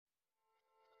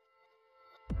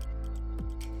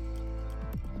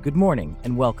Good morning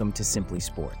and welcome to Simply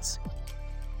Sports.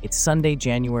 It's Sunday,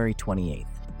 January 28th.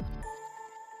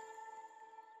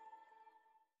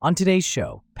 On today's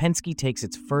show, Penske takes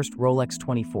its first Rolex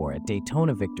 24 at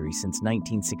Daytona victory since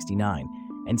 1969,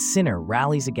 and Sinner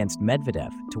rallies against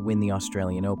Medvedev to win the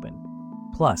Australian Open.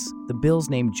 Plus, the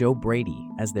Bills named Joe Brady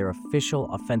as their official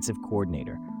offensive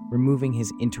coordinator, removing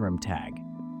his interim tag.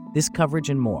 This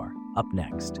coverage and more, up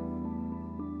next.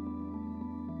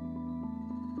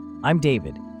 I'm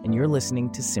David, and you're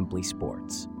listening to Simply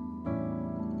Sports.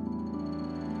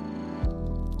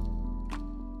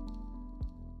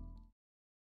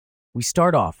 We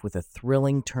start off with a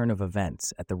thrilling turn of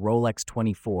events at the Rolex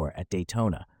 24 at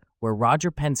Daytona, where Roger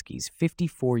Penske's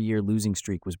 54-year losing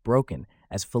streak was broken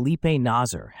as Felipe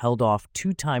Nasr held off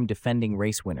two-time defending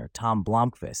race winner Tom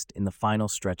Blomqvist in the final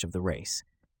stretch of the race.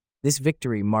 This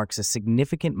victory marks a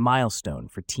significant milestone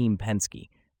for Team Penske,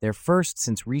 their first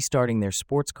since restarting their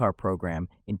sports car program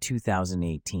in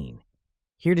 2018.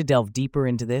 Here to delve deeper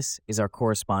into this is our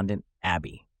correspondent,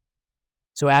 Abby.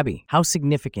 So Abby, how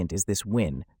significant is this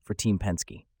win for Team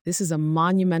Penske? This is a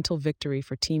monumental victory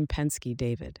for Team Penske,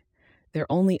 David. Their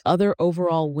only other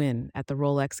overall win at the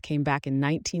Rolex came back in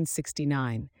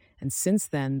 1969, and since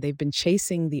then they've been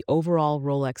chasing the overall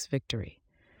Rolex victory.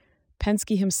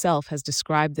 Penske himself has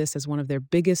described this as one of their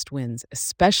biggest wins,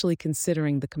 especially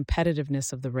considering the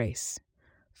competitiveness of the race.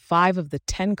 5 of the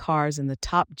 10 cars in the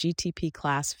top GTP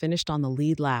class finished on the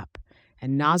lead lap,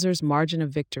 and Nasr's margin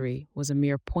of victory was a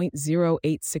mere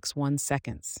 0.0861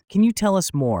 seconds. Can you tell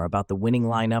us more about the winning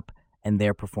lineup and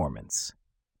their performance?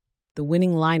 The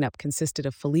winning lineup consisted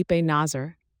of Felipe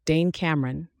Nasr, Dane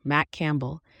Cameron, Matt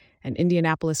Campbell, and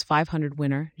Indianapolis 500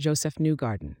 winner Josef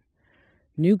Newgarden.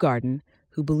 Newgarden,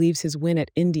 who believes his win at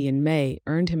Indy in May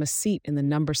earned him a seat in the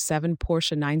number 7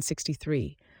 Porsche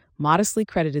 963, modestly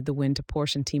credited the win to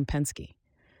Porsche and Team Penske.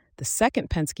 The second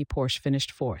Penske Porsche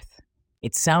finished 4th.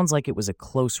 It sounds like it was a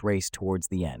close race towards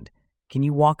the end. Can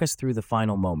you walk us through the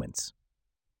final moments?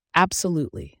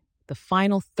 Absolutely. The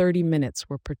final 30 minutes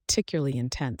were particularly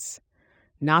intense.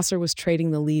 Nasr was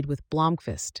trading the lead with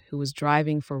Blomqvist, who was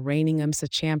driving for reigning IMSA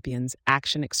champions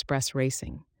Action Express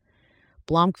Racing.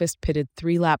 Blomqvist pitted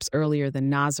 3 laps earlier than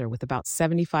Nasr with about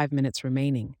 75 minutes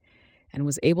remaining, and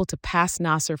was able to pass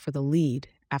Nasr for the lead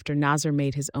after Nasr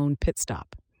made his own pit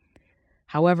stop.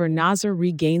 However, Nasr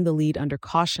regained the lead under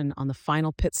caution on the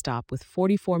final pit stop with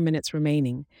 44 minutes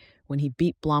remaining when he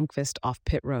beat Blomqvist off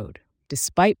pit road.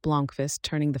 Despite Blomqvist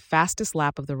turning the fastest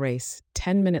lap of the race,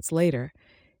 10 minutes later,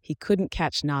 he couldn't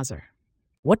catch Nasr.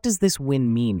 What does this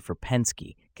win mean for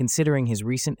Penske, considering his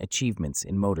recent achievements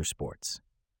in motorsports?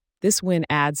 This win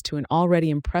adds to an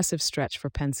already impressive stretch for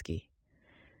Penske.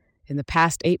 In the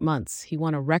past 8 months, he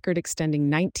won a record-extending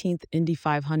 19th Indy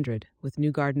 500 with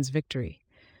Newgarden's victory,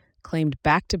 claimed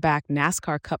back-to-back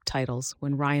NASCAR Cup titles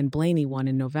when Ryan Blaney won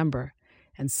in November,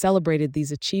 and celebrated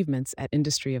these achievements at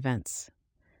industry events.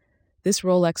 This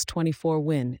Rolex 24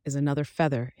 win is another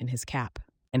feather in his cap.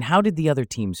 And how did the other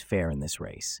teams fare in this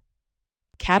race?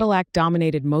 Cadillac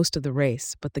dominated most of the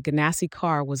race, but the Ganassi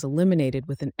car was eliminated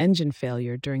with an engine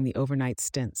failure during the overnight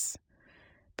stints.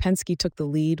 Penske took the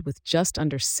lead with just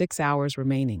under 6 hours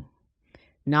remaining.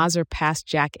 Nasr passed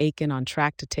Jack Aiken on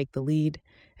track to take the lead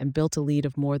and built a lead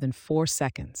of more than 4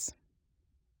 seconds.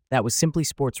 That was Simply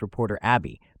Sports reporter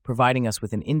Abby providing us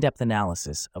with an in-depth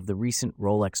analysis of the recent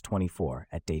Rolex 24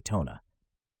 at Daytona.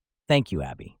 Thank you,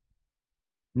 Abby.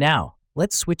 Now,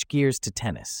 let's switch gears to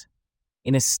tennis.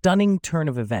 In a stunning turn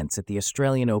of events at the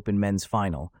Australian Open men's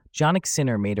final, Jannik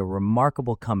Sinner made a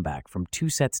remarkable comeback from 2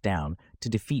 sets down to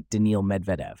defeat Daniil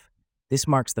Medvedev. This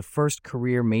marks the first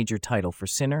career major title for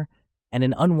Sinner and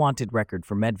an unwanted record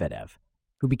for Medvedev,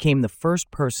 who became the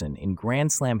first person in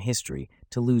Grand Slam history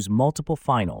to lose multiple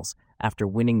finals after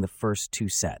winning the first 2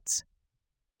 sets.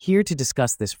 Here to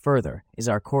discuss this further is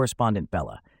our correspondent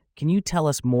Bella. Can you tell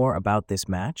us more about this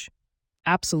match?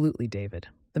 Absolutely, David.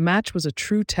 The match was a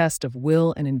true test of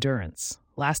will and endurance,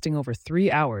 lasting over 3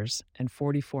 hours and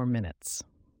 44 minutes.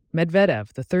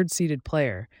 Medvedev, the third-seeded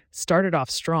player, started off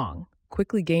strong,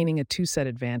 quickly gaining a 2-set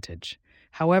advantage.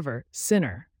 However,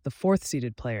 Sinner, the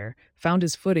fourth-seeded player, found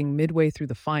his footing midway through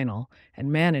the final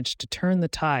and managed to turn the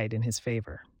tide in his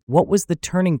favor. What was the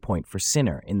turning point for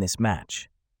Sinner in this match?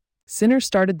 Sinner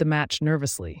started the match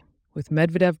nervously, with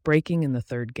Medvedev breaking in the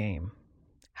third game.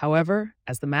 However,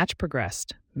 as the match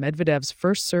progressed, Medvedev's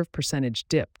first serve percentage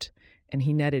dipped, and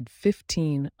he netted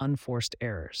 15 unforced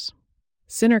errors.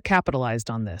 Sinner capitalized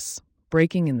on this,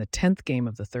 breaking in the 10th game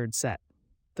of the third set.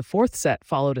 The fourth set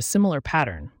followed a similar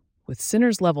pattern, with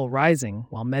Sinner's level rising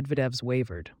while Medvedev's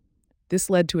wavered. This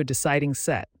led to a deciding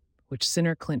set, which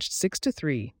Sinner clinched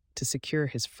 6-3 to secure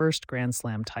his first Grand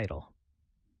Slam title.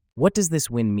 What does this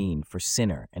win mean for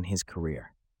Sinner and his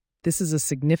career? This is a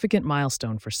significant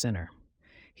milestone for Sinner.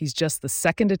 He's just the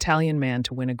second Italian man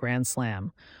to win a Grand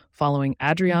Slam, following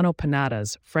Adriano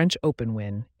Panada's French Open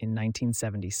win in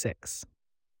 1976.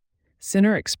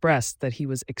 Sinner expressed that he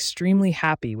was extremely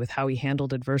happy with how he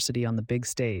handled adversity on the big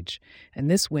stage, and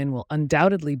this win will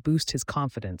undoubtedly boost his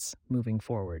confidence moving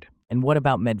forward. And what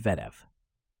about Medvedev?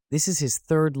 This is his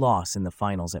third loss in the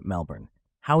finals at Melbourne.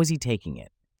 How is he taking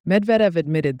it? Medvedev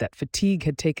admitted that fatigue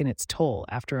had taken its toll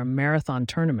after a marathon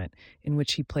tournament in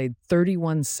which he played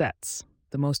 31 sets,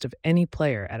 the most of any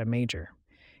player at a major.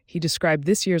 He described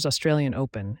this year's Australian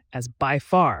Open as by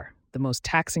far the most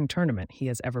taxing tournament he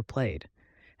has ever played.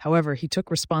 However, he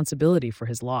took responsibility for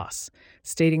his loss,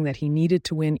 stating that he needed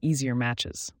to win easier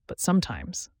matches, but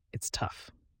sometimes it's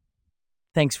tough.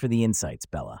 Thanks for the insights,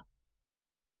 Bella.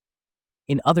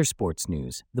 In other sports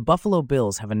news, the Buffalo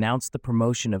Bills have announced the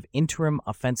promotion of interim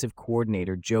offensive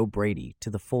coordinator Joe Brady to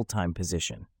the full-time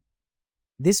position.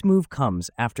 This move comes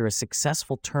after a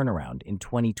successful turnaround in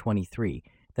 2023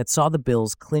 that saw the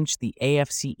Bills clinch the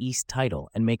AFC East title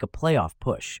and make a playoff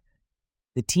push.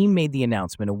 The team made the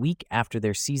announcement a week after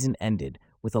their season ended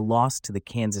with a loss to the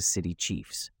Kansas City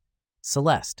Chiefs.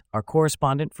 Celeste, our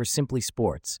correspondent for Simply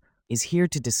Sports, is here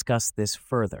to discuss this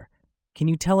further. Can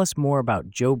you tell us more about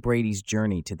Joe Brady's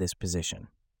journey to this position?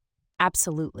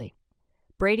 Absolutely.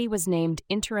 Brady was named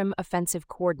interim offensive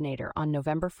coordinator on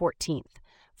November 14th,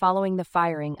 following the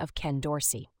firing of Ken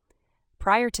Dorsey.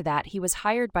 Prior to that, he was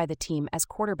hired by the team as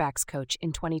quarterbacks coach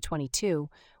in 2022,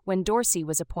 when Dorsey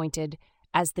was appointed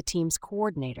as the team's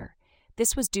coordinator.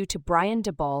 This was due to Brian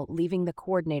Daboll leaving the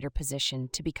coordinator position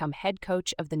to become head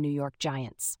coach of the New York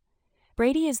Giants.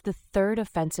 Brady is the third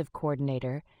offensive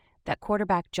coordinator that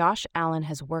quarterback Josh Allen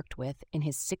has worked with in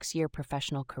his 6-year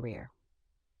professional career.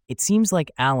 It seems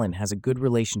like Allen has a good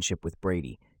relationship with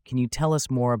Brady. Can you tell us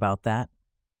more about that?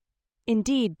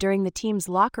 Indeed, during the team's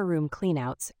locker room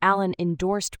cleanouts, Allen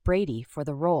endorsed Brady for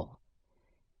the role.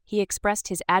 He expressed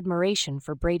his admiration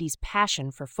for Brady's passion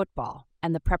for football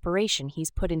and the preparation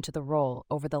he's put into the role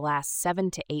over the last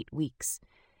 7 to 8 weeks.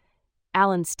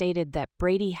 Allen stated that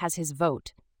Brady has his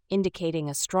vote, indicating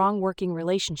a strong working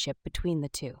relationship between the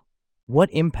two.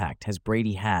 What impact has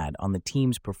Brady had on the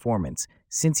team's performance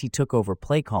since he took over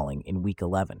play calling in Week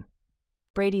 11?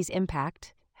 Brady's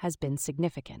impact has been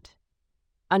significant.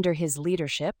 Under his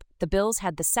leadership, the Bills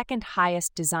had the second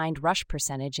highest designed rush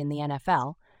percentage in the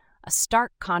NFL, a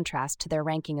stark contrast to their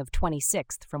ranking of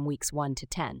 26th from weeks 1 to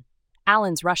 10.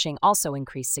 Allen's rushing also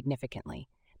increased significantly.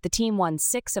 The team won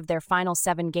 6 of their final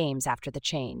 7 games after the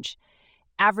change,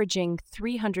 averaging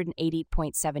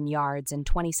 380.7 yards and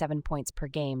 27 points per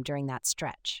game during that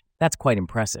stretch. That's quite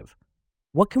impressive.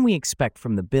 What can we expect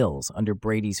from the Bills under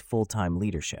Brady's full-time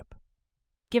leadership?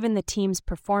 Given the team's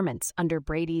performance under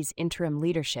Brady's interim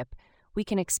leadership, we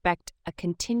can expect a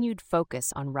continued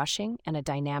focus on rushing and a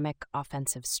dynamic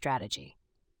offensive strategy.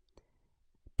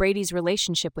 Brady's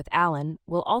relationship with Allen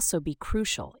will also be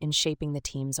crucial in shaping the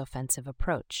team's offensive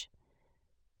approach.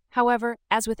 However,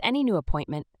 as with any new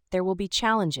appointment, there will be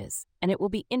challenges, and it will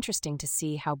be interesting to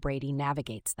see how Brady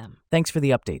navigates them. Thanks for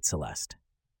the update, Celeste.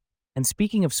 And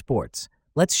speaking of sports,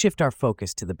 let's shift our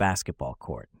focus to the basketball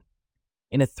court.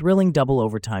 In a thrilling double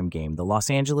overtime game, the Los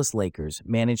Angeles Lakers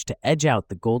managed to edge out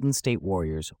the Golden State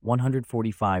Warriors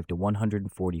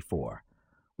 145-144,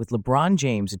 with LeBron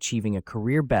James achieving a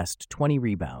career-best 20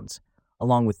 rebounds,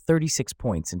 along with 36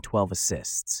 points and 12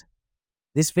 assists.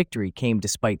 This victory came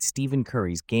despite Stephen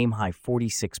Curry's game-high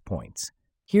 46 points.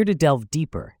 Here to delve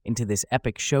deeper into this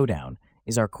epic showdown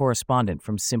is our correspondent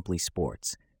from Simply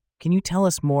Sports. Can you tell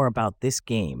us more about this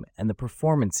game and the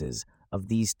performances of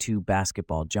these two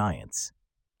basketball giants?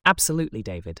 Absolutely,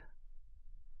 David.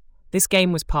 This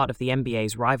game was part of the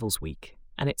NBA's Rivals Week,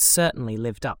 and it certainly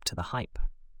lived up to the hype.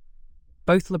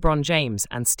 Both LeBron James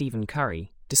and Stephen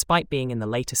Curry, despite being in the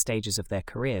later stages of their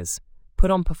careers,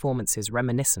 put on performances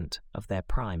reminiscent of their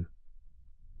prime.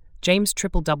 James'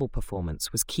 triple-double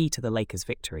performance was key to the Lakers'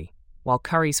 victory, while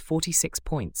Curry's 46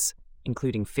 points,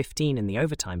 including 15 in the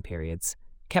overtime periods,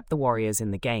 kept the Warriors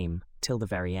in the game till the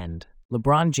very end.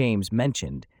 LeBron James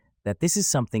mentioned that this is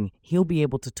something he'll be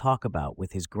able to talk about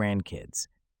with his grandkids.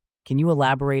 Can you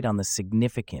elaborate on the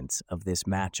significance of this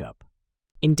matchup?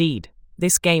 Indeed,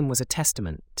 this game was a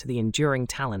testament to the enduring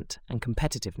talent and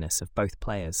competitiveness of both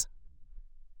players.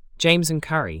 James and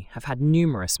Curry have had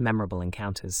numerous memorable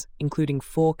encounters, including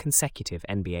 4 consecutive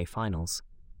NBA Finals.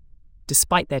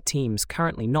 Despite their teams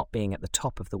currently not being at the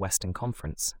top of the Western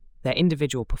Conference, their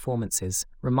individual performances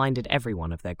reminded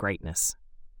everyone of their greatness.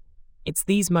 It's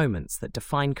these moments that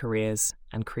define careers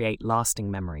and create lasting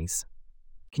memories.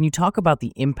 Can you talk about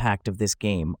the impact of this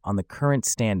game on the current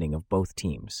standing of both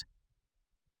teams?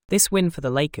 This win for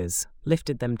the Lakers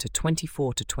lifted them to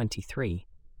 24-23,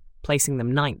 placing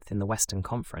them ninth in the Western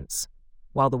Conference,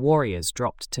 while the Warriors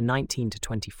dropped to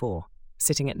 19-24,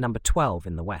 sitting at number 12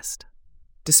 in the West.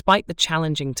 Despite the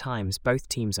challenging times both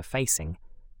teams are facing,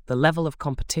 the level of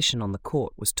competition on the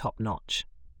court was top-notch.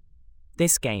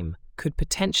 This game could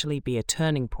potentially be a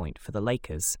turning point for the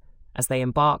Lakers as they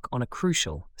embark on a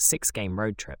crucial 6-game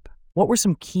road trip. What were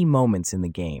some key moments in the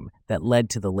game that led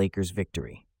to the Lakers'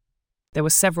 victory? There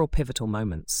were several pivotal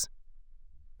moments.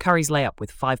 Curry's layup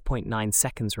with 5.9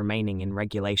 seconds remaining in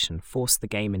regulation forced the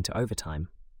game into overtime.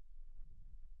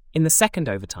 In the second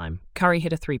overtime, Curry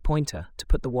hit a three-pointer to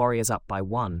put the Warriors up by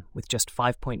 1 with just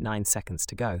 5.9 seconds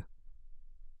to go.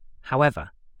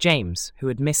 However, James, who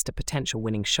had missed a potential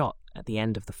winning shot at the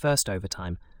end of the first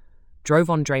overtime, drove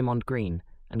on Draymond Green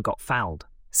and got fouled,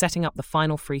 setting up the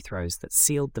final free throws that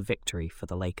sealed the victory for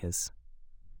the Lakers.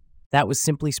 That was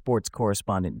Simply Sports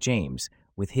correspondent James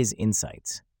with his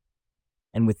insights.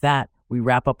 And with that, we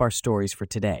wrap up our stories for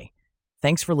today.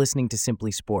 Thanks for listening to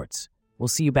Simply Sports. We'll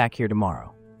see you back here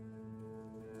tomorrow.